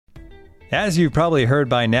As you've probably heard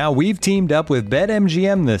by now, we've teamed up with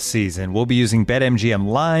BetMGM this season. We'll be using BetMGM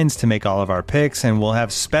lines to make all of our picks, and we'll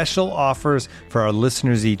have special offers for our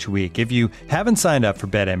listeners each week. If you haven't signed up for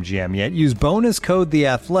BetMGM yet, use bonus code The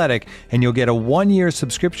Athletic, and you'll get a 1-year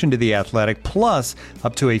subscription to The Athletic, plus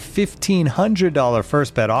up to a $1,500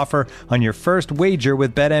 first bet offer on your first wager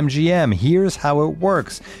with BetMGM. Here's how it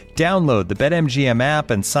works. Download the BetMGM app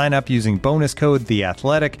and sign up using bonus code The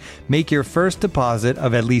Athletic. Make your first deposit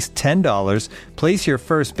of at least $10. Place your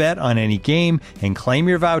first bet on any game and claim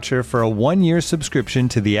your voucher for a 1-year subscription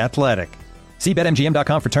to The Athletic. See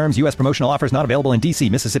BetMGM.com for terms. U.S. promotional offers not available in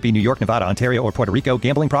D.C., Mississippi, New York, Nevada, Ontario, or Puerto Rico.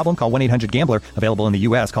 Gambling problem? Call 1-800-GAMBLER. Available in the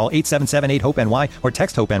U.S. Call 877-8-HOPE-NY or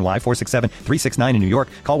text HOPE-NY 467-369 in New York.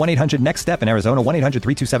 Call 1-800-NEXT-STEP in Arizona.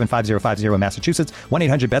 1-800-327-5050 in Massachusetts.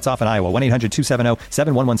 1-800-BETS-OFF in Iowa.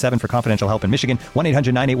 1-800-270-7117 for confidential help in Michigan.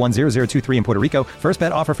 1-800-981-0023 in Puerto Rico. First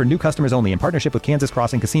bet offer for new customers only in partnership with Kansas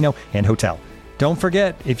Crossing Casino and Hotel. Don't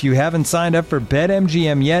forget, if you haven't signed up for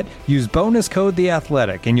BetMGM yet, use bonus code The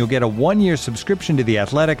Athletic, and you'll get a 1-year subscription to The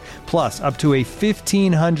Athletic, plus up to a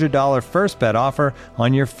 $1,500 first bet offer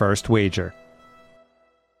on your first wager.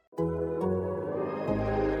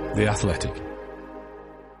 The Athletic.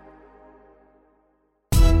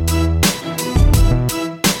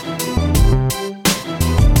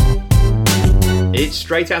 It's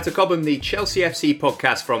Straight Outta Cobham, the Chelsea FC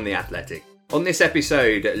podcast from The Athletic. On this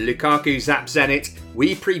episode, Lukaku zaps Zenit,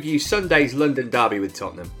 we preview Sunday's London derby with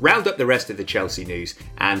Tottenham, round up the rest of the Chelsea news,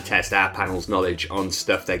 and test our panel's knowledge on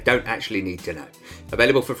stuff they don't actually need to know.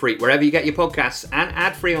 Available for free wherever you get your podcasts and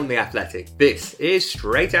ad-free on The Athletic. This is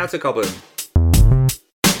Straight Outta Cobham.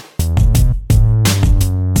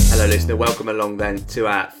 Hello listener, welcome along then to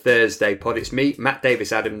our Thursday pod. It's me, Matt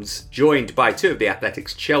Davis-Adams, joined by two of The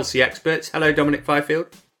Athletic's Chelsea experts. Hello Dominic Fifield.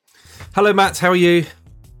 Hello Matt, how are you?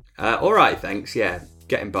 All right, thanks. Yeah,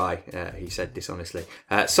 getting by, he said dishonestly.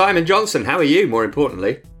 Simon Johnson, how are you, more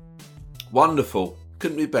importantly? Wonderful.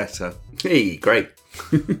 Couldn't be better. Hey, great.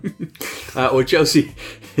 Or Chelsea,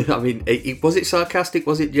 I mean, was it sarcastic?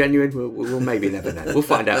 Was it genuine? We'll maybe never know. We'll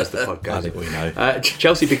find out as the podcast. I think we know.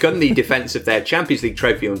 Chelsea begun the defence of their Champions League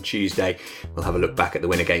trophy on Tuesday. We'll have a look back at the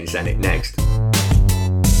win against Zenit next.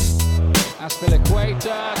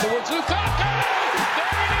 Aspilicueta towards Lukaku!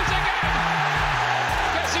 There it is again!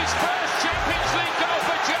 Gets his first Champions League goal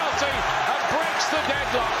for Chelsea and breaks the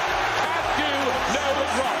deadlock. Can do no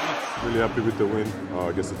wrong. Really happy with the win.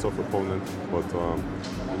 I guess a tough opponent, but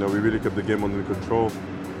we really kept the game under control.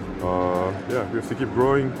 We have to keep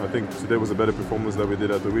growing. I think today was a better performance than we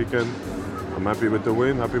did at the weekend. I'm happy with the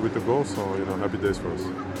win, happy with the goal, so happy days for us.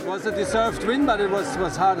 It was a deserved win, but it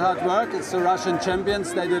was hard work. It's the Russian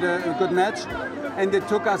champions. They did a good match, and it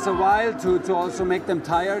took us a while to also make them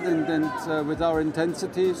tired and with our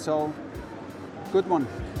intensity. So good one.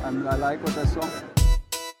 I like what I saw.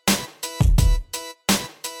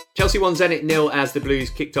 Chelsea won Zenit 0 as the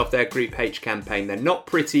Blues kicked off their Group H campaign. They're not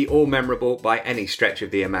pretty or memorable by any stretch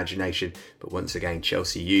of the imagination, but once again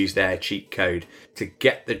Chelsea used their cheat code to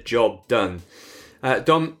get the job done.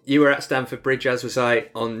 Dom, you were at Stamford Bridge, as was I,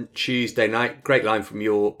 on Tuesday night. Great line from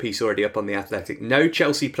your piece already up on The Athletic. No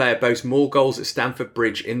Chelsea player boasts more goals at Stamford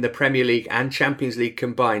Bridge in the Premier League and Champions League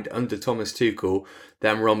combined under Thomas Tuchel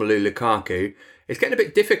than Romelu Lukaku. It's getting a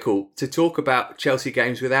bit difficult to talk about Chelsea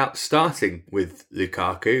games without starting with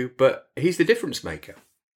Lukaku, but he's the difference maker.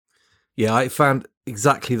 Yeah, I found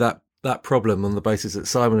exactly that problem on the basis that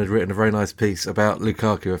Simon had written a very nice piece about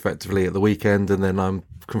Lukaku effectively at the weekend, and then I'm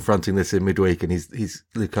confronting this in midweek, and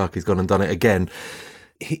Lukaku's gone and done it again.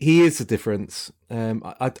 He is the difference.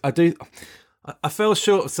 I fell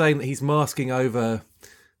short of saying that he's masking over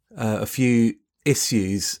a few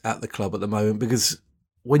issues at the club at the moment, because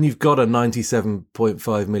when you've got a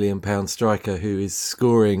 £97.5 million striker who is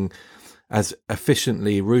scoring as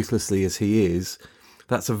efficiently, ruthlessly as he is,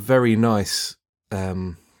 that's a very nice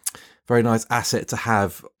asset to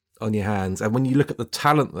have on your hands. And when you look at the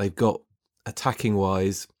talent they've got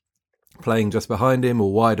attacking-wise, playing just behind him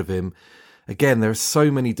or wide of him, again, there are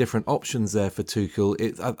so many different options there for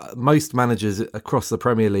Tuchel. Most managers across the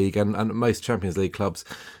Premier League and most Champions League clubs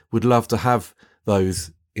would love to have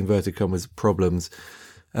those, inverted commas, problems.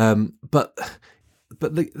 But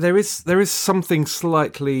there is something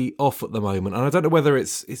slightly off at the moment, and I don't know whether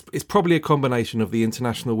it's probably a combination of the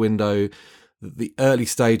international window, the early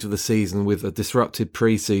stage of the season with a disrupted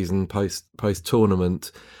pre-season post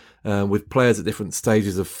tournament, with players at different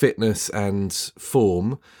stages of fitness and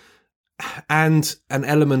form, and an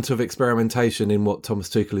element of experimentation in what Thomas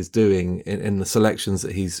Tuchel is doing in the selections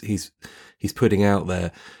that he's putting out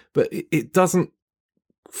there. But it doesn't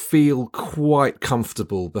feel quite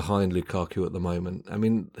comfortable behind Lukaku at the moment. I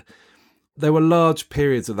mean, there were large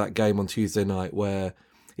periods of that game on Tuesday night where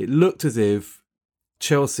it looked as if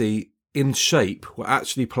Chelsea, in shape, were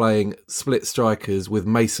actually playing split strikers with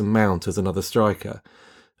Mason Mount as another striker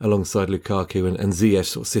alongside Lukaku and Ziyech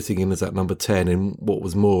sort of sitting in as that number 10 in what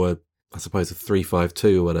was more, I suppose, a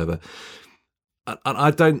 3-5-2 or whatever.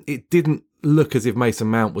 And it didn't look as if Mason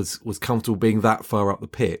Mount was comfortable being that far up the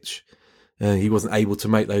pitch. He wasn't able to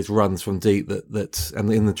make those runs from deep that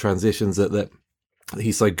and in the transitions that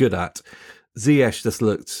he's so good at. Ziyech just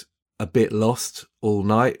looked a bit lost all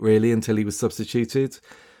night, really, until he was substituted.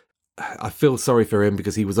 I feel sorry for him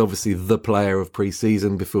because he was obviously the player of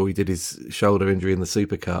pre-season before he did his shoulder injury in the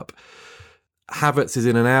Super Cup. Havertz is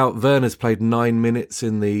in and out. Werner's played 9 minutes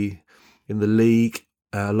in the league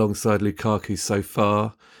alongside Lukaku so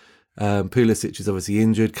far. Pulisic is obviously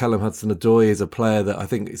injured. Callum Hudson-Odoi is a player that I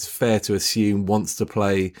think it's fair to assume wants to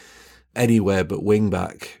play anywhere but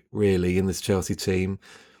wing-back, really, in this Chelsea team.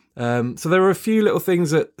 So there are a few little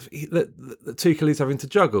things that Tuchel is having to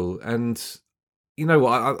juggle. And you know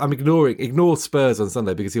what? I'm ignore Spurs on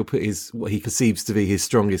Sunday because he'll put what he perceives to be his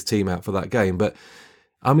strongest team out for that game. But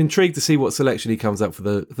I'm intrigued to see what selection he comes up for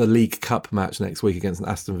the League Cup match next week against an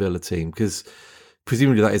Aston Villa team, because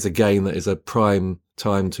presumably that is a game that is a prime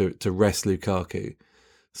time to rest Lukaku.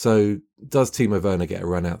 So does Timo Werner get a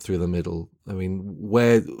run out through the middle? I mean,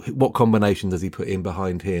 what combination does he put in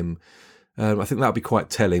behind him? I think that'll be quite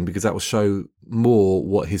telling because that will show more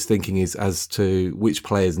what his thinking is as to which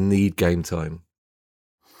players need game time.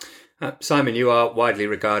 Simon, you are widely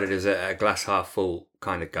regarded as a glass half full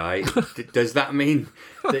kind of guy. Does that mean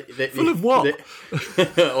that full of what?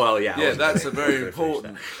 Well, yeah. Yeah, that's a very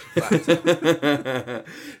important factor.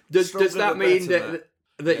 Does that mean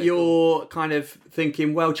that you're kind of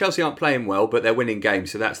thinking, well, Chelsea aren't playing well, but they're winning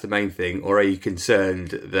games, so that's the main thing? Or are you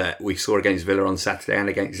concerned that we saw against Villa on Saturday and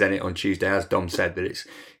against Zenit on Tuesday, as Dom said, that it's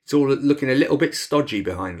all looking a little bit stodgy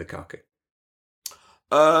behind Lukaku?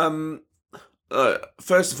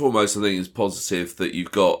 First and foremost, I think it's positive that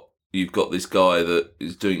you've got this guy that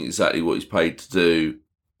is doing exactly what he's paid to do,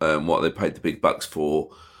 what they paid the big bucks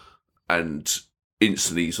for, and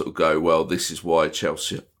instantly you sort of go, well, this is why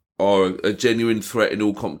Chelsea are a genuine threat in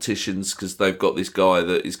all competitions, because they've got this guy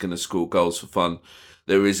that is going to score goals for fun.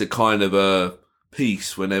 There is a kind of a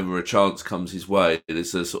peace whenever a chance comes his way.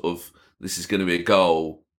 There's a sort of, this is going to be a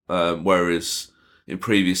goal, whereas in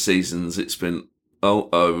previous seasons it's been,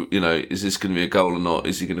 is this going to be a goal or not?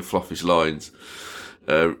 Is he going to fluff his lines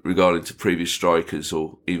regarding to previous strikers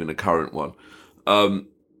or even a current one?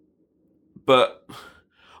 But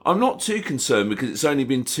I'm not too concerned because it's only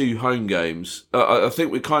been 2 home games. I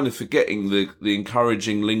think we're kind of forgetting the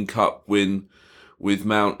encouraging link-up win with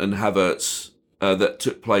Mount and Havertz that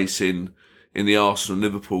took place in the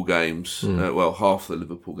Arsenal-Liverpool games. Half the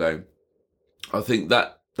Liverpool game. I think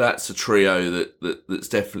that's a trio that's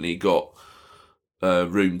definitely got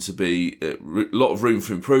room to be a lot of room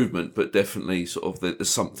for improvement, but definitely sort of there's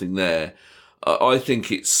something there. I think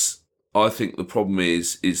the problem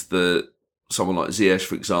is that someone like Ziyech,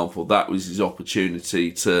 for example, that was his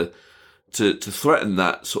opportunity to threaten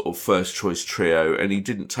that sort of first choice trio, and he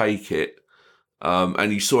didn't take it.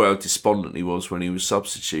 And you saw how despondent he was when he was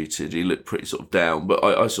substituted. He looked pretty sort of down. But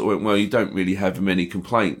I sort of went, well, you don't really have many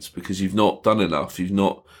complaints because you've not done enough. You've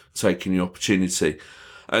not taken your opportunity.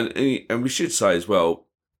 And we should say as well,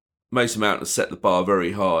 Mason Mount has set the bar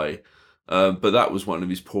very high, but that was one of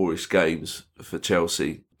his poorest games for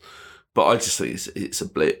Chelsea. But I just think it's a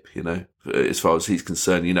blip, as far as he's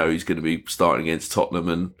concerned. He's going to be starting against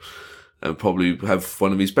Tottenham and probably have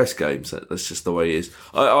one of his best games. That's just the way he is.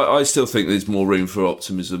 I still think there's more room for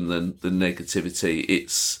optimism than negativity.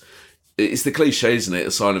 It's the cliche, isn't it?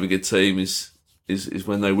 A sign of a good team is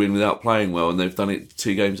when they win without playing well, and they've done it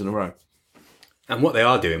 2 games in a row. And what they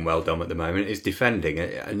are doing well, Dom, at the moment is defending.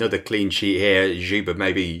 Another clean sheet here. Juba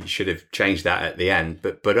maybe should have changed that at the end.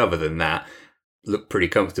 But other than that, looked pretty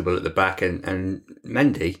comfortable at the back. And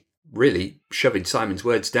Mendy really shoving Simon's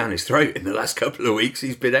words down his throat in the last couple of weeks.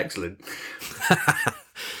 He's been excellent.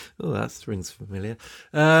 Oh, that rings familiar.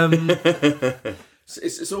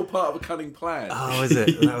 It's all part of a cunning plan. Oh, is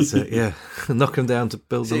it? That was it, yeah. Knock them down to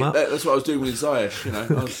build them up. That's what I was doing with Ziyech,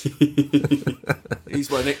 he's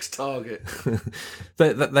my next target.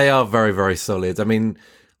 They are very, very solid. I mean,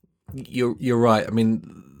 you're right. I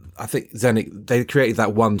mean, I think Zenit, they created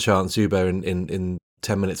that one chance, Juba, in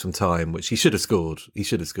 10 minutes from time, which he should have scored.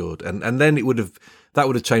 And then that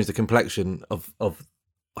would have changed the complexion of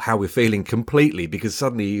how we're feeling completely, because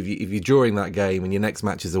suddenly if you're drawing that game and your next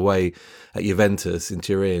match is away at Juventus in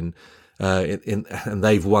Turin, and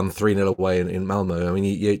they've won 3-0 away in Malmo, I mean,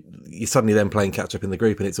 you're suddenly then playing catch up in the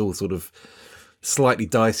group, and it's all sort of slightly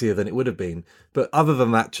dicier than it would have been. But other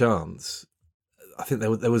than that chance, I think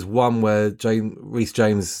there was one where Reece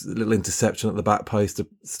James' little interception at the back post to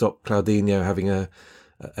stop Claudinho having a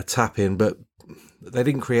tap in, but they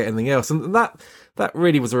didn't create anything else. And that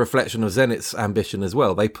really was a reflection of Zenit's ambition as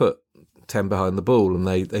well. They put 10 behind the ball and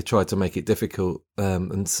they tried to make it difficult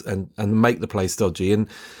and make the play stodgy. And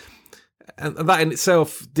that in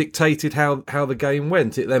itself dictated how the game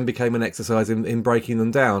went. It then became an exercise in breaking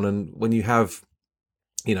them down. And when you have,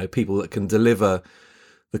 people that can deliver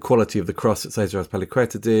the quality of the cross that Cesar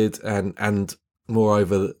Azpilicueta did, and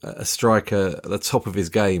moreover a striker at the top of his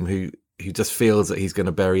game who just feels that he's going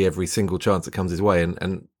to bury every single chance that comes his way,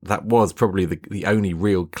 and that was probably the only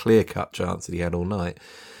real clear-cut chance that he had all night,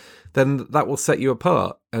 then that will set you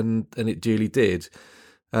apart, and it duly did.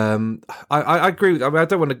 I agree with. I mean, I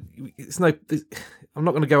don't want to. I'm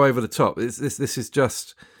not going to go over the top. This is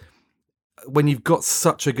just when you've got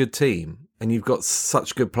such a good team and you've got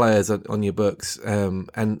such good players on your books,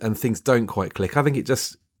 and things don't quite click. I think it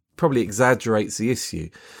just probably exaggerates the issue.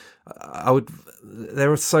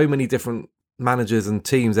 There are so many different managers and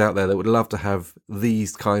teams out there that would love to have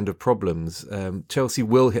these kind of problems. Chelsea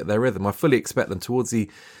will hit their rhythm. I fully expect them towards the,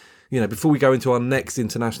 before we go into our next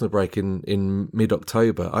international break in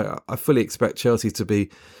mid-October, I fully expect Chelsea to be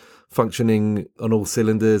functioning on all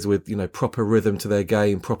cylinders with, proper rhythm to their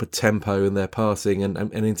game, proper tempo in their passing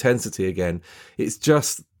and intensity again. It's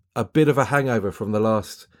just a bit of a hangover from the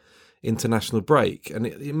last international break. And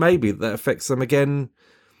it may be that affects them again,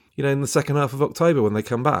 in the second half of October when they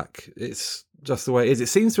come back. It's just the way it is. It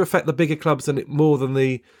seems to affect the bigger clubs more than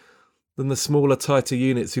the smaller, tighter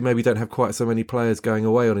units who maybe don't have quite so many players going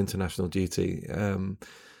away on international duty.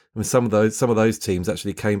 Some of those teams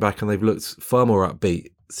actually came back and they've looked far more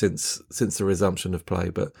upbeat since the resumption of play.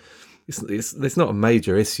 But it's not a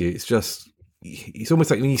major issue. It's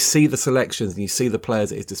almost like when you see the selections and you see the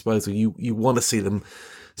players at his disposal, you want to see them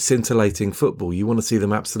scintillating football. You want to see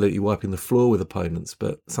them absolutely wiping the floor with opponents,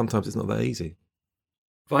 but sometimes it's not that easy.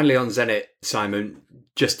 Finally on Zenit, Simon,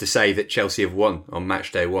 just to say that Chelsea have won on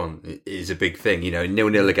match day one is a big thing.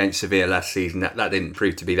 0-0 against Sevilla last season, that didn't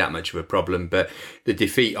prove to be that much of a problem, but the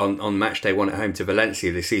defeat on match day one at home to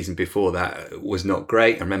Valencia the season before that was not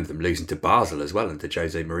great. I remember them losing to Basel as well and to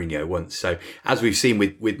Jose Mourinho once. So as we've seen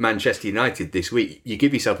with Manchester United this week, you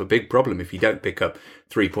give yourself a big problem if you don't pick up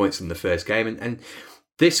 3 points in the first game. And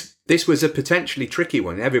this was a potentially tricky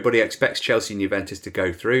one. Everybody expects Chelsea and Juventus to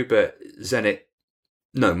go through, but Zenit,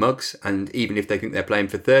 no mugs. And even if they think they're playing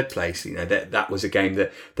for third place, that was a game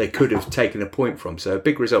that they could have taken a point from. So a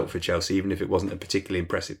big result for Chelsea, even if it wasn't a particularly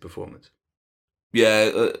impressive performance. Yeah,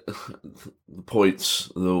 the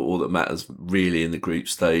points are all that matters really in the group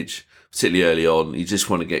stage, particularly early on. You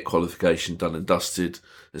just want to get qualification done and dusted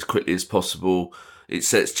as quickly as possible. It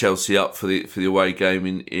sets Chelsea up for the away game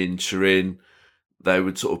in Turin. They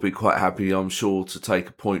would sort of be quite happy, I'm sure, to take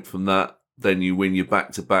a point from that. Then you win your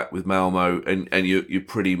back-to-back with Malmo and you're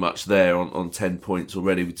pretty much there on 10 points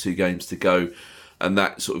already with 2 games to go. And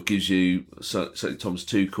that sort of gives you, certainly Thomas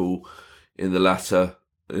Tuchel, in the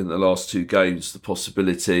last 2 games, the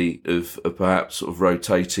possibility of perhaps sort of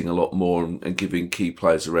rotating a lot more and giving key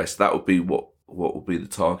players a rest. That would be what will be the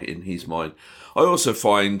target in his mind. I also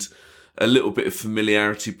find a little bit of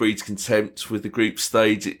familiarity breeds contempt with the group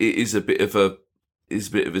stage. It is a bit of a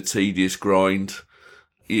tedious grind.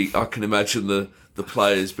 I can imagine the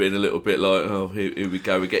players being a little bit like, oh, here we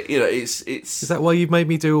go again. It's. Is that why you've made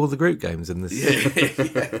me do all the group games in this?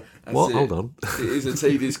 Yeah. What? Hold on. It is a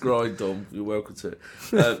tedious grind, Dom. You're welcome to it.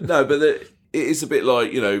 No, but it is a bit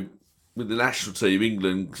like, with the national team,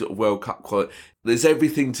 England, sort of World Cup quality. There's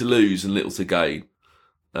everything to lose and little to gain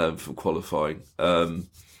from qualifying.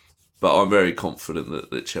 But I'm very confident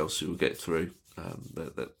that Chelsea will get through.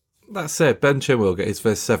 That said, Ben Chilwell will get his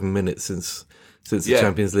first 7 minutes since the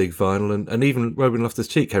Champions League final, and even Robin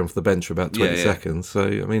Loftus-Cheek came off the bench for about 20 seconds. So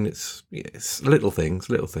I mean, it's little things.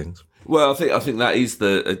 Well, I think that is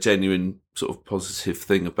a genuine sort of positive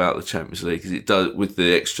thing about the Champions League, because it does, with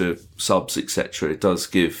the extra subs, etc. It does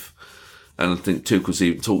give, and I think Tuchel's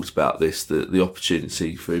even talked about this, the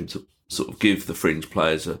opportunity for him to sort of give the fringe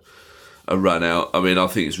players a run out. I mean, I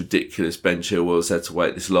think it's ridiculous Ben Chilwell's had to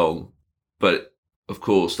wait this long, but of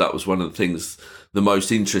course, that was one of the things, the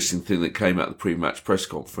most interesting thing that came out of the pre-match press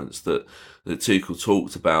conference, that Tuchel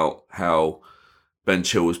talked about how Ben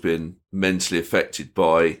Chilwell's been mentally affected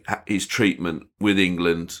by his treatment with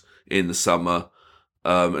England in the summer.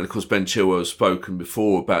 And of course, Ben Chilwell has spoken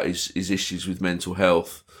before about his issues with mental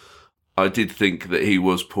health. I did think that he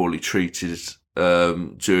was poorly treated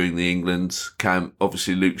during the England camp.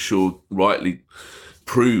 Obviously, Luke Shaw rightly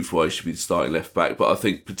proved why he should be the starting left back. But I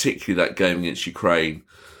think particularly that game against Ukraine,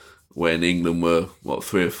 when England were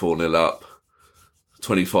 3 or 4-0 up,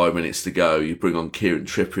 25 minutes to go, you bring on Kieran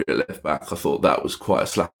Trippier at left back. I thought that was quite a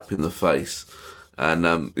slap in the face,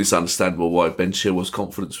 and it's understandable why Ben Chilwell's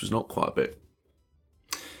confidence was not quite a bit.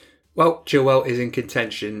 Well, Chilwell is in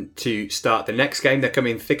contention to start the next game. They're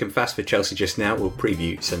coming thick and fast for Chelsea just now. We'll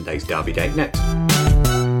preview Sunday's derby date next.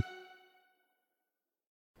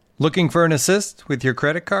 Looking for an assist with your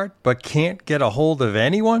credit card, but can't get a hold of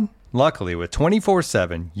anyone? Luckily, with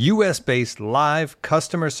 24/7 US-based live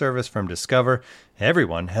customer service from Discover,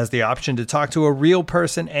 everyone has the option to talk to a real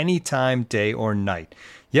person anytime, day or night.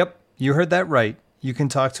 Yep, you heard that right. You can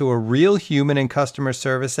talk to a real human in customer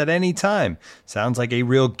service at any time. Sounds like a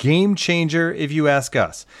real game changer if you ask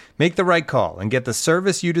us. Make the right call and get the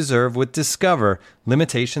service you deserve with Discover.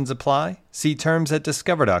 Limitations apply. See terms at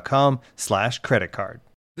discover.com/creditcard.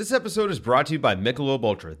 This episode is brought to you by Michelob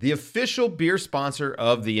Ultra, the official beer sponsor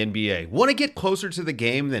of the NBA. Want to get closer to the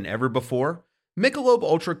game than ever before? Michelob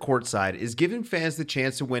Ultra Courtside is giving fans the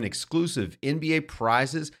chance to win exclusive NBA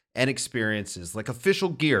prizes and experiences like official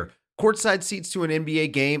gear, courtside seats to an NBA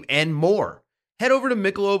game, and more. Head over to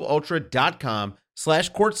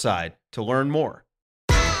MichelobUltra.com/courtside to learn more.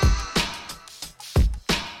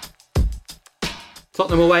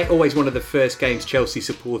 Tottenham away, always one of the first games Chelsea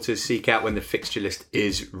supporters seek out when the fixture list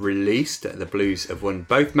is released. The Blues have won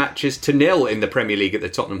both matches 2-0 in the Premier League at the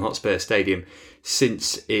Tottenham Hotspur Stadium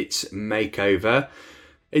since its makeover.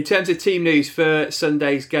 In terms of team news for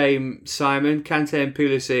Sunday's game, Simon, Kante and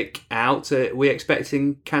Pulisic out. Are we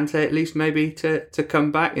expecting Kante at least maybe to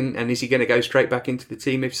come back? And is he going to go straight back into the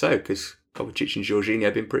team if so? Because Kovacic and Jorginho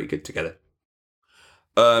have been pretty good together.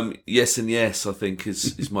 Yes and yes, I think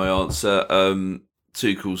is my answer.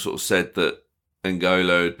 Tuchel sort of said that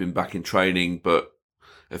N'Golo had been back in training, but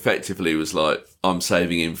effectively was like, I'm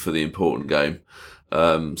saving him for the important game.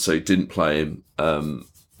 So he didn't play him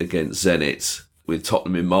against Zenit with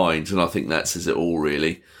Tottenham in mind, and I think that says it all,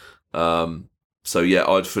 really. So yeah,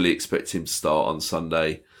 I'd fully expect him to start on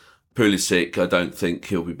Sunday. Pulisic, I don't think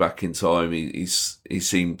he'll be back in time. He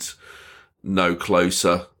seemed no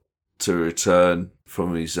closer to return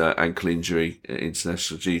from his ankle injury at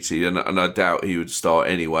international duty, and I doubt he would start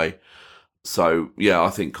anyway. So yeah, I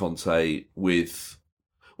think Conte with,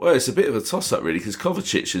 well, it's a bit of a toss-up really, because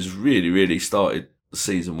Kovacic has really started the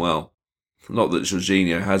season well. Not that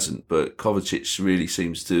Jorginho hasn't, but Kovacic really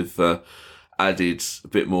seems to have added a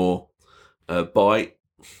bit more bite,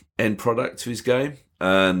 end product to his game.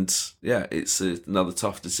 And yeah, it's another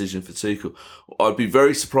tough decision for Tuchel. I'd be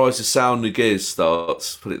very surprised if Saul Niguez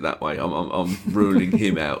starts, put it that way. I'm ruling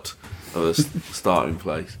him out of a starting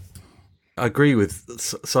place. I agree with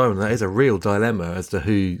Simon. That is a real dilemma as to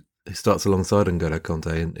who starts alongside N'Golo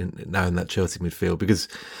Kante now in that Chelsea midfield. Because,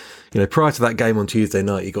 you know, prior to that game on Tuesday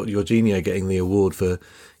night, you got Jorginho getting the award for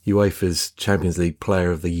UEFA's Champions League Player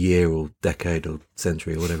of the Year or Decade or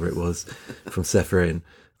Century or whatever it was from Ceferin.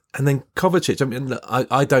 And then Kovacic, I mean,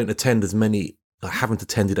 I don't attend as many, I haven't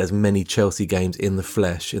attended as many Chelsea games in the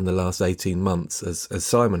flesh in the last 18 months as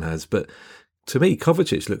Simon has. But to me,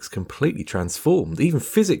 Kovacic looks completely transformed, even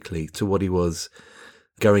physically, to what he was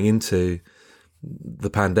going into the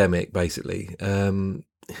pandemic, basically.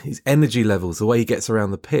 His energy levels, the way he gets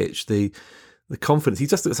around the pitch, the confidence. He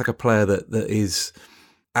just looks like a player that is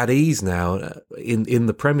at ease now in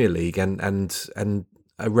the Premier League and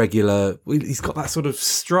a regular. He's got that sort of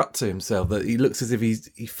strut to himself that he looks as if he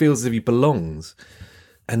feels as if he belongs.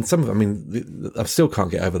 And some of, I mean, I still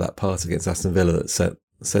can't get over that pass against Aston Villa that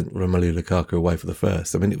sent Romelu Lukaku away for the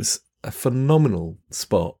first. I mean, it was a phenomenal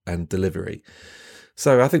spot and delivery.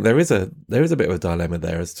 So I think there is a bit of a dilemma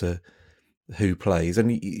there as to who plays.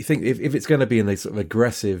 And you think if it's going to be in a sort of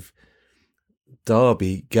aggressive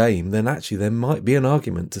derby game, then actually there might be an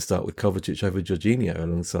argument to start with Kovacic over Jorginho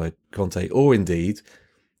alongside Conte, or indeed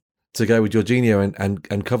to go with Jorginho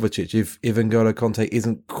and Kovacic if N'Golo Kante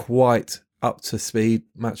isn't quite up to speed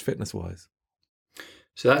match fitness wise.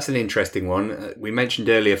 So that's an interesting one. We mentioned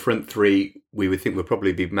earlier front three we would think would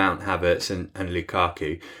probably be Mount, Havertz and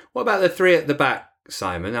Lukaku. What about the three at the back,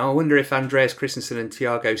 Simon? I wonder if Andreas Christensen and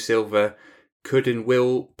Thiago Silva could and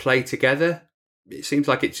will play together. It seems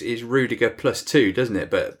like it's Rudiger +2, doesn't it?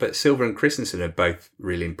 But Silva and Christensen have both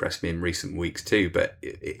really impressed me in recent weeks too. But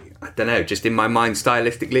I don't know, just in my mind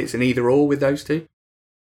stylistically, it's an either-or with those two.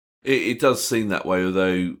 It does seem that way,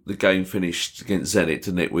 although the game finished against Zenit,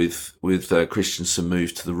 didn't it, with Christensen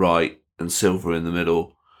moved to the right and Silva in the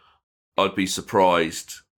middle. I'd be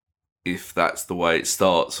surprised if that's the way it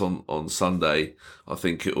starts on Sunday. I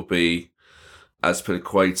think it'll be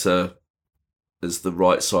Azpilicueta as the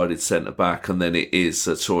right-sided centre-back, and then it is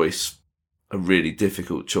a choice, a really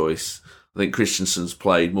difficult choice. I think Christensen's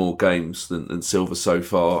played more games than Silva so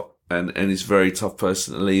far, and is a very tough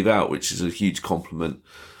person to leave out, which is a huge compliment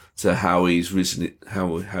to how he's risen,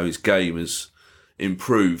 how his game has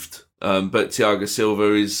improved. But Thiago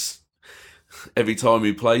Silva is, every time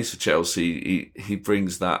he plays for Chelsea, he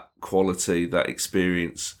brings that quality, that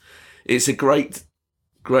experience. It's a great.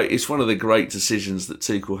 It's one of the great decisions that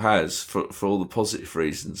Tuchel has for all the positive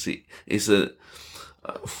reasons. I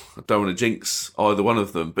don't want to jinx either one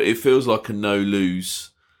of them, but it feels like a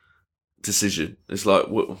no-lose decision. It's like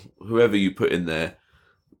whoever you put in there,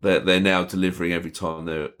 they're now delivering every time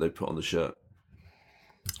they put on the shirt.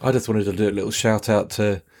 I just wanted to do a little shout out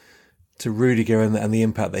to Rudiger and the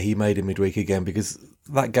impact that he made in midweek again, because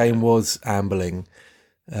that game was ambling.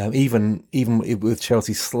 Even with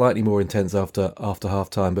Chelsea slightly more intense after half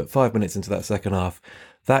time, but 5 minutes into that second half,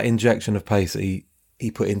 that injection of pace that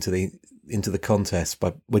he put into the contest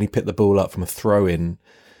when he picked the ball up from a throw in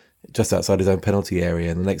just outside his own penalty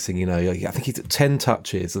area, and the next thing you know, I think he's at 10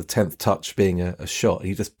 touches, the 10th touch being a shot.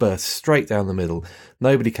 He just burst straight down the middle.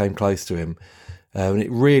 Nobody came close to him, and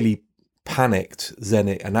it really panicked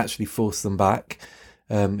Zenit and actually forced them back.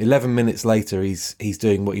 11 minutes later, he's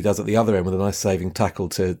doing what he does at the other end with a nice saving tackle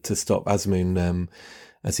to stop Azmoun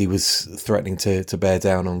as he was threatening to bear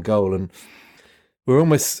down on goal. And we're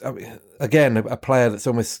almost, again, a player that's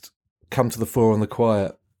almost come to the fore on the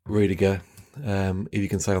quiet, Rudiger, if you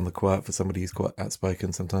can say on the quiet for somebody who's quite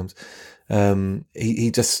outspoken sometimes.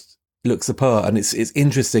 He just looks the part, and it's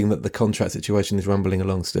interesting that the contract situation is rumbling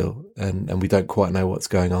along still, and we don't quite know what's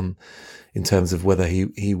going on in terms of whether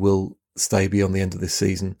he will stay beyond the end of this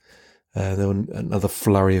season. There were another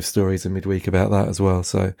flurry of stories in midweek about that as well,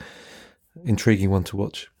 so intriguing one to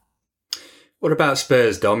watch. What about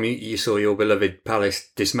Spurs, Dom? You saw your beloved Palace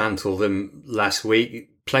dismantle them last week.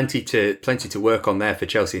 Plenty to work on there for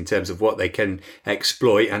Chelsea in terms of what they can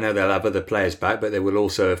exploit. I know they'll have other players back, but they will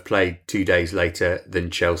also have played 2 days later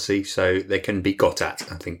than Chelsea, so they can be got at,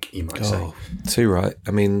 I think you might say. Too right.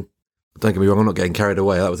 I mean, don't get me wrong, I'm not getting carried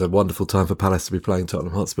away. That was a wonderful time for Palace to be playing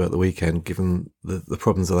Tottenham Hotspur at the weekend, given the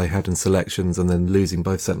problems that they had in selections and then losing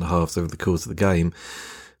both centre-halves over the course of the game.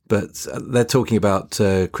 But they're talking about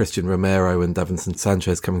Christian Romero and Davinson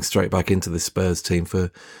Sanchez coming straight back into the Spurs team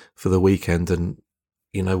for the weekend. And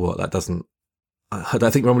you know what? That doesn't... I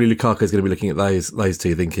don't think Romelu Lukaku is going to be looking at those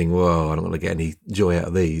two thinking, whoa, I'm not going to get any joy out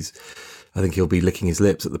of these. I think he'll be licking his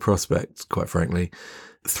lips at the prospect, quite frankly.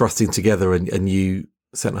 Thrusting together a new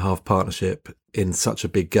centre-half partnership in such a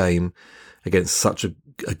big game against such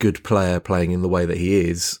a good player playing in the way that he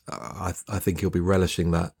is, I think he'll be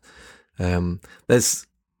relishing that.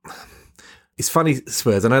 It's funny,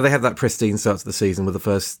 Spurs, I know they had that pristine start to the season with the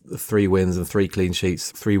first 3 wins and 3 clean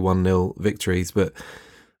sheets, 3 1-0 victories, but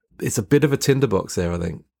it's a bit of a tinderbox there, I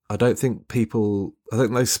think. I don't think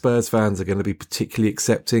those Spurs fans are going to be particularly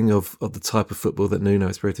accepting of the type of football that Nuno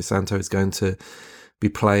Espirito Santo is going to be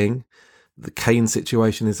playing. The Kane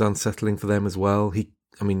situation is unsettling for them as well.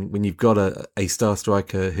 When you've got a star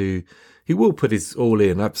striker who will put his all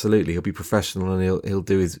in, absolutely, he'll be professional and he'll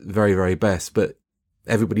do his very, very best, but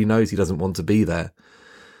everybody knows he doesn't want to be there.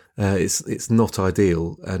 It's not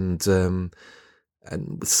ideal, and the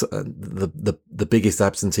biggest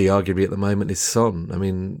absentee, arguably at the moment, is Son. I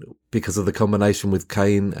mean, because of the combination with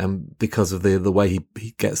Kane and because of the way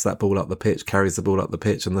he gets that ball up the pitch, carries the ball up the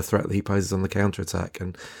pitch, and the threat that he poses on the counter attack.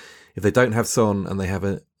 And if they don't have Son and they have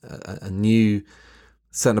a new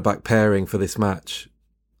centre back pairing for this match,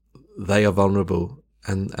 they are vulnerable.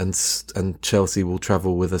 And Chelsea will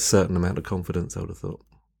travel with a certain amount of confidence, I would have thought.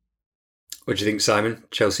 What do you think, Simon?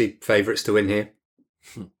 Chelsea favourites to win here?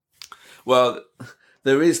 Well,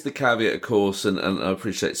 there is the caveat, of course, and I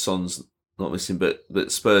appreciate Son's not missing,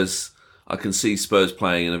 but Spurs, I can see Spurs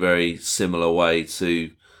playing in a very similar way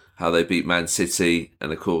to how they beat Man City,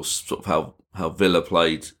 and of course, sort of how Villa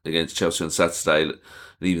played against Chelsea on Saturday, and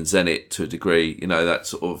even Zenit to a degree. You know, that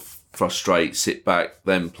sort of frustrate, sit back,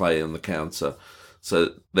 then play on the counter.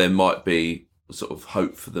 So there might be sort of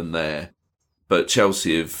hope for them there. But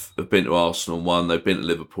Chelsea have been to Arsenal and won. They've been to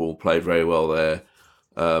Liverpool, played very well there.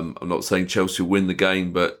 I'm not saying Chelsea will win the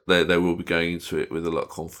game, but they will be going into it with a lot of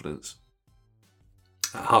confidence.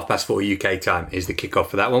 4:30 UK time is the kickoff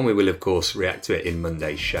for that one. We will, of course, react to it in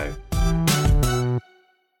Monday's show.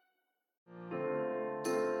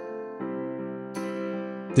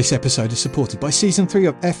 This episode is supported by Season 3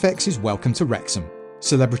 of FX's Welcome to Wrexham.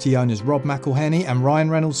 Celebrity owners Rob McElhenney and Ryan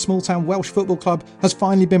Reynolds' small-town Welsh football club has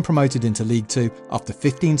finally been promoted into League 2 after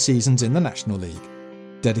 15 seasons in the National League.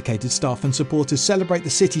 Dedicated staff and supporters celebrate the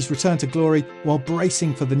city's return to glory while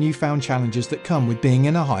bracing for the newfound challenges that come with being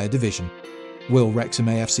in a higher division. Will Wrexham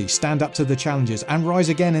AFC stand up to the challenges and rise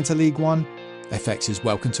again into League One? FX is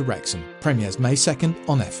Welcome to Wrexham. Premieres May 2nd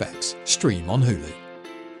on FX. Stream on Hulu.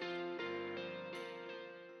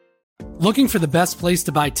 Looking for the best place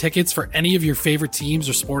to buy tickets for any of your favorite teams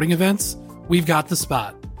or sporting events? We've got the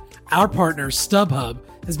spot. Our partner, StubHub,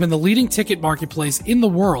 has been the leading ticket marketplace in the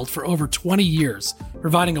world for over 20 years,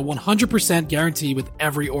 providing a 100% guarantee with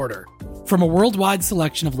every order. From a worldwide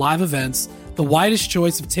selection of live events, the widest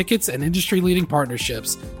choice of tickets and industry-leading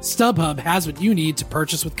partnerships, StubHub has what you need to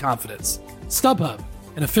purchase with confidence. StubHub,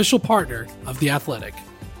 an official partner of The Athletic.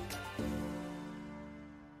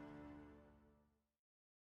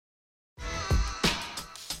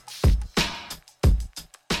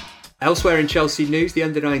 Elsewhere in Chelsea news, the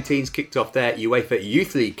Under-19s kicked off their UEFA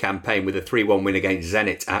Youth League campaign with a 3-1 win against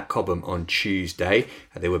Zenit at Cobham on Tuesday.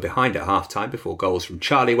 They were behind at half-time before goals from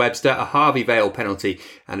Charlie Webster, a Harvey Vale penalty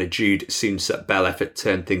and a Jude Soonsup-Bell effort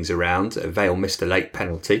turned things around. Vale missed a late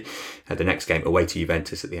penalty. The next game away to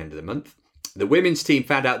Juventus at the end of the month. The women's team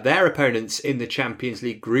found out their opponents in the Champions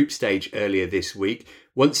League group stage earlier this week.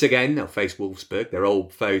 Once again, they'll face Wolfsburg, their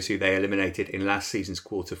old foes who they eliminated in last season's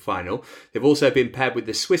quarter-final. They've also been paired with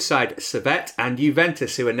the Swiss side Servette and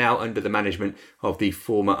Juventus, who are now under the management of the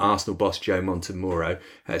former Arsenal boss Joe Montemurro.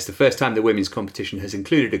 It's the first time the women's competition has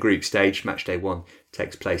included a group stage. Matchday 1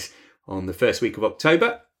 takes place on the first week of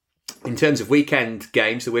October. In terms of weekend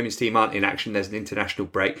games, the women's team aren't in action. There's an international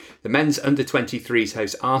break. The men's under-23s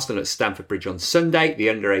host Arsenal at Stamford Bridge on Sunday. The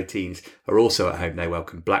under-18s are also at home. They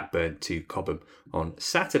welcome Blackburn to Cobham on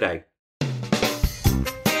Saturday.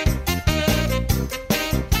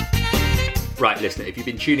 Right, listener, if you've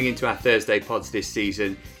been tuning into our Thursday pods this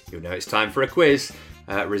season, you'll know it's time for a quiz.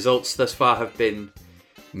 Results thus far have been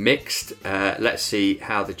mixed. Let's see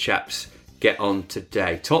how the chaps get on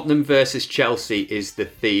today. Tottenham versus Chelsea is the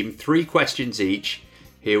theme. 3 questions each.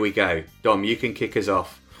 Here we go. Dom, you can kick us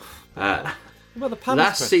off. What about the Palace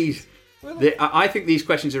last season, I think these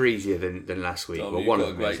questions are easier than last week. Dom, well, you've one got of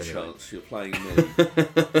a them great is, anyway. chance. You're playing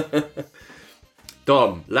me.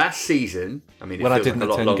 Dom, last season, I mean, it when I feels didn't like a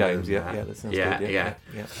lot attend longer games, than yeah, that. that sounds Yeah.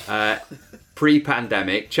 good.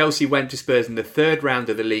 Pre-pandemic, Chelsea went to Spurs in the third round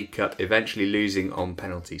of the League Cup, eventually losing on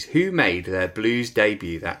penalties. Who made their Blues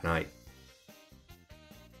debut that night?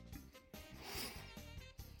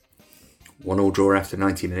 1-1 draw after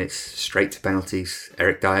 90 minutes, straight to penalties.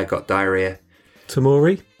 Eric Dyer got diarrhea.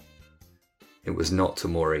 Tomori? It was not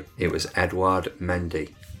Tomori. It was Edouard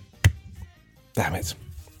Mendy. Damn it.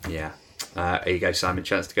 Yeah. Here you go, Simon.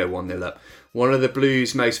 Chance to go 1-0 up. One of the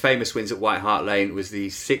Blues' most famous wins at White Hart Lane was the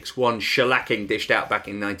 6-1 shellacking dished out back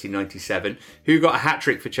in 1997. Who got a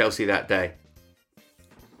hat-trick for Chelsea that day?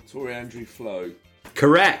 Tory Andrew Flo.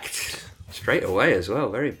 Correct. Straight away as well.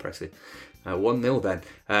 Very impressive. 1-0 then.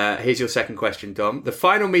 Here's your second question, Dom. The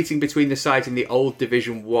final meeting between the sides in the old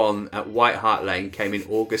Division 1 at White Hart Lane came in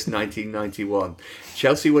August 1991.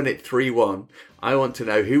 Chelsea won it 3-1. I want to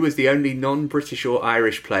know who was the only non-British or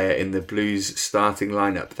Irish player in the Blues starting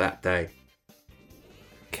lineup that day.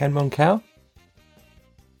 Ken Moncal?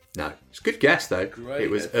 No. It's a good guess, though. Great it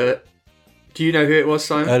was... do you know who it was,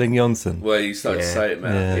 Simon? Erling Jonsson. Well, you started to say it,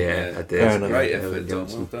 man. Yeah, I did. Fair enough. Great effort, Dom.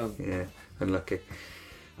 Well done. Yeah, unlucky.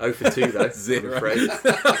 0 for 2, though. 0. I'm afraid.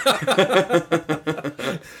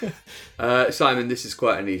 Simon, this is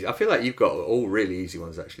quite an easy... I feel like you've got all really easy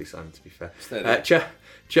ones, actually, Simon, to be fair.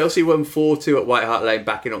 Chelsea won 4-2 at White Hart Lane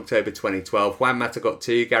back in October 2012. Juan Mata got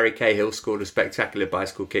 2. Gary Cahill scored a spectacular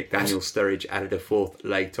bicycle kick. Daniel Sturridge added a 4th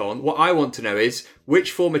late on. What I want to know is,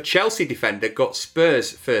 which former Chelsea defender got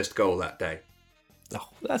Spurs' first goal that day? Oh,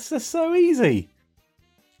 that's just so easy.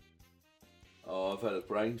 Oh, I've had a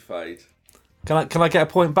brain fade. Can I get a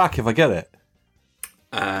point back if I get it?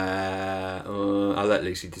 I'll let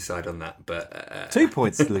Lucy decide on that. But 2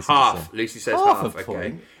 points, Lucy. half. Lucy says half. Okay.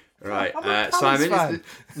 Point. Right, I'm a Simon,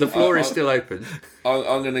 the floor is still open.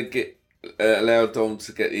 I'm going to get allow Dom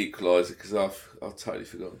to get the equaliser because I've totally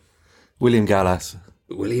forgotten. William Gallas.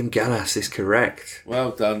 William Gallas is correct.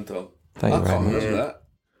 Well done, Dom. Thank you very much. Remember that.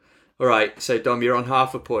 All right, so Dom, you're on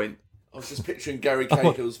half a point. I was just picturing Gary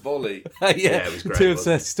Cahill's volley. Yeah, it was great. 2 of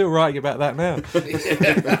us still writing about that now.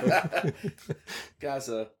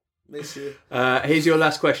 Gaza, miss you. Here's your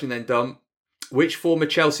last question then, Dom. Which former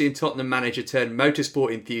Chelsea and Tottenham manager turned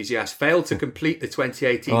motorsport enthusiast failed to complete the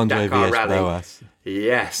 2018 Andre Dakar Villas Rally? Boas.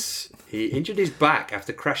 Yes. He injured his back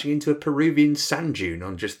after crashing into a Peruvian sand dune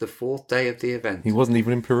on just the 4th day of the event. He wasn't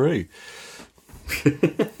even in Peru.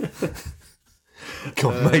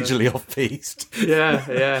 Got majorly off-piste.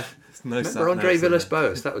 Yeah. Remember Andre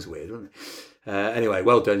Villas-Boas? That was weird, wasn't it? Anyway,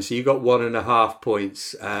 well done. So you got 1.5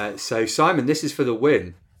 points. So Simon, this is for the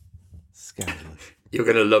win. Scandalous. You're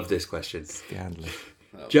going to love this question. Scandalous.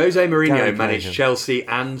 Jose Mourinho managed Chelsea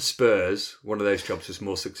and Spurs. One of those jobs was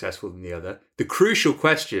more successful than the other. The crucial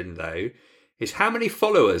question, though, is how many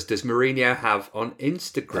followers does Mourinho have on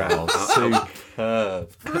Instagram?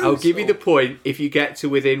 Superb. I'll give you the point if you get to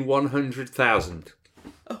within 100,000.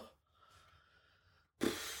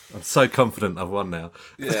 I'm so confident I've won now.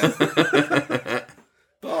 Yeah.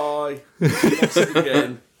 Bye. Lost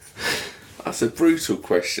again. That's a brutal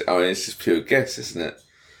question. I mean, it's just pure guess, isn't it?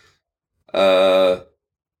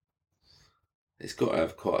 It's got to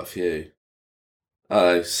have quite a few.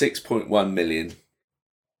 6.1 million.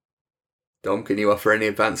 Dom, can you offer any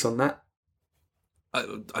advance on that?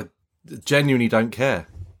 I genuinely don't care.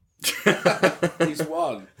 He's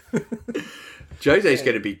won. Jose's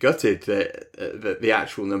going to be gutted that the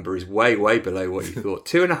actual number is way, way below what you thought.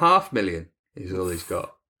 2.5 million is all he's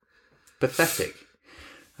got. Pathetic.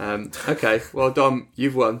 Okay, well, Dom,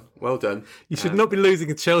 you've won. Well done. You should not be losing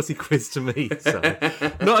a Chelsea quiz to me, so.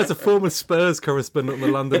 Not as a former Spurs correspondent on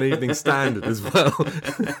the London Evening Standard as well.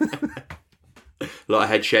 A lot of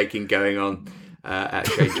head shaking going on at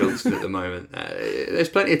Shane Johnson at the moment. There's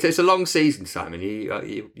plenty. It's a long season, Simon.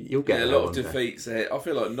 You'll get a lot of defeats ahead. I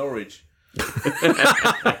feel like Norwich.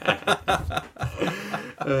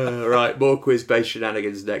 Right, more quiz-based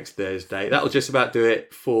shenanigans next Thursday. That'll just about do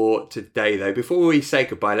it for today, though. Before we say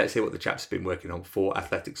goodbye, let's hear what the chaps have been working on for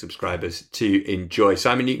Athletic subscribers to enjoy.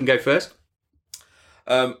 Simon, you can go first.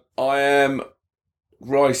 I am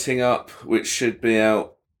writing up, which should be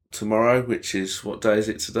out tomorrow, which is, what day is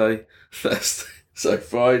it today? Thursday. So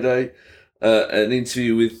Friday. An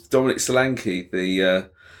interview with Dominic Solanke, of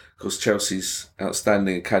course, Chelsea's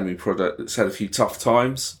outstanding academy product that's had a few tough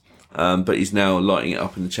times. But he's now lighting it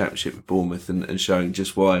up in the Championship with Bournemouth and showing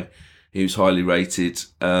just why he was highly rated.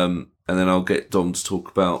 And then I'll get Dom to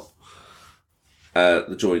talk about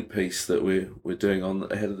the joint piece that we're doing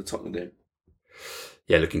on ahead of the Tottenham game.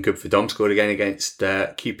 Yeah, looking good for Dom. Scored again against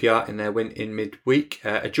QPR in their win in midweek.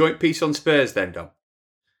 A joint piece on Spurs then, Dom?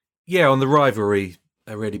 Yeah, on the rivalry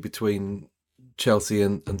already between Chelsea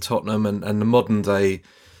and Tottenham and the modern day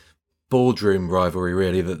boardroom rivalry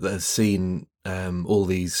really that has seen all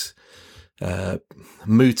these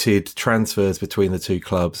mooted transfers between the two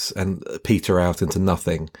clubs and peter out into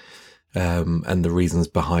nothing, and the reasons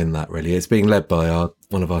behind that really. It's being led by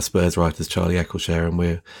one of our Spurs writers, Charlie Eccleshare, and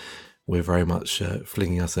we're very much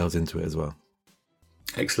flinging ourselves into it as well.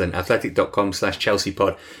 Excellent.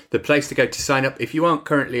 Athletic.com/ChelseaPod, the place to go to sign up if you aren't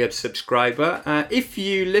currently a subscriber. If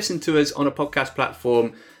you listen to us on a podcast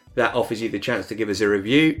platform that offers you the chance to give us a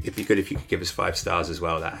review, it'd be good if you could give us 5 stars as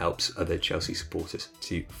well. That helps other Chelsea supporters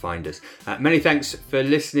to find us. Many thanks for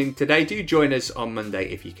listening today. Do join us on Monday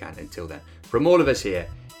if you can. Until then, from all of us here,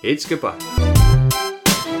 it's goodbye.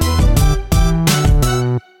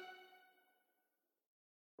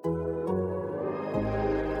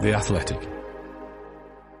 The Athletic.